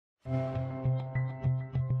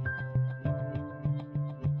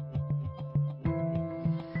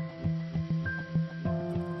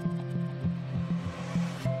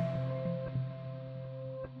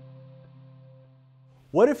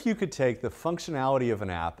What if you could take the functionality of an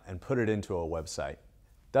app and put it into a website?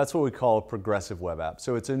 That's what we call a progressive web app.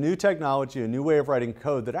 So it's a new technology, a new way of writing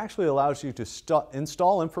code that actually allows you to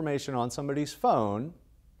install information on somebody's phone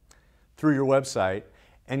through your website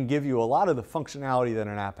and give you a lot of the functionality that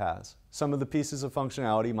an app has. Some of the pieces of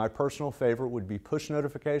functionality, my personal favorite would be push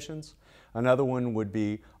notifications. Another one would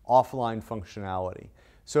be offline functionality.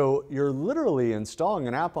 So you're literally installing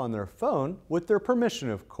an app on their phone with their permission,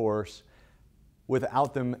 of course,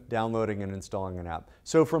 without them downloading and installing an app.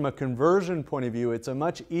 So from a conversion point of view, it's a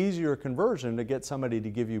much easier conversion to get somebody to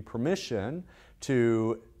give you permission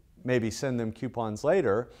to maybe send them coupons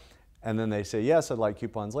later, and then they say, yes, I'd like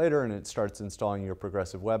coupons later, and it starts installing your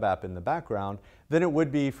progressive web app in the background, than it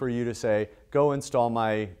would be for you to say, go install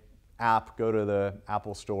my app, go to the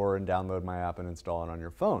Apple Store and download my app and install it on your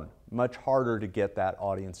phone. Much harder to get that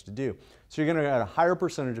audience to do. So you're going to get a higher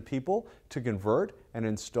percentage of people to convert and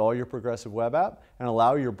install your progressive web app and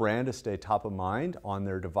allow your brand to stay top of mind on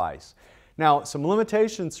their device. Now, some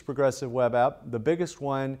limitations to progressive web app. The biggest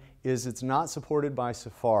one is it's not supported by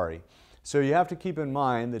Safari. So you have to keep in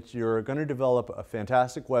mind that you're going to develop a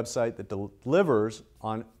fantastic website that delivers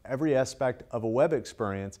on every aspect of a web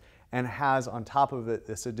experience and has on top of it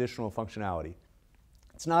this additional functionality.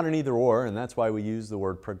 It's not an either or, and that's why we use the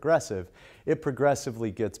word progressive. It progressively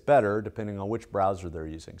gets better depending on which browser they're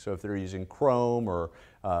using. So if they're using Chrome or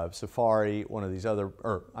Safari, one of these other,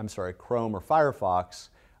 Chrome or Firefox,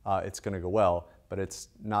 it's going to go well, but it's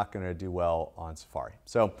not going to do well on Safari.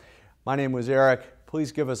 So my name was Eric.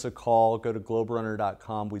 Please give us a call. Go to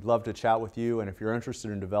globerunner.com. We'd love to chat with you, and if you're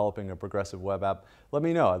interested in developing a progressive web app, let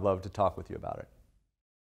me know. I'd love to talk with you about it.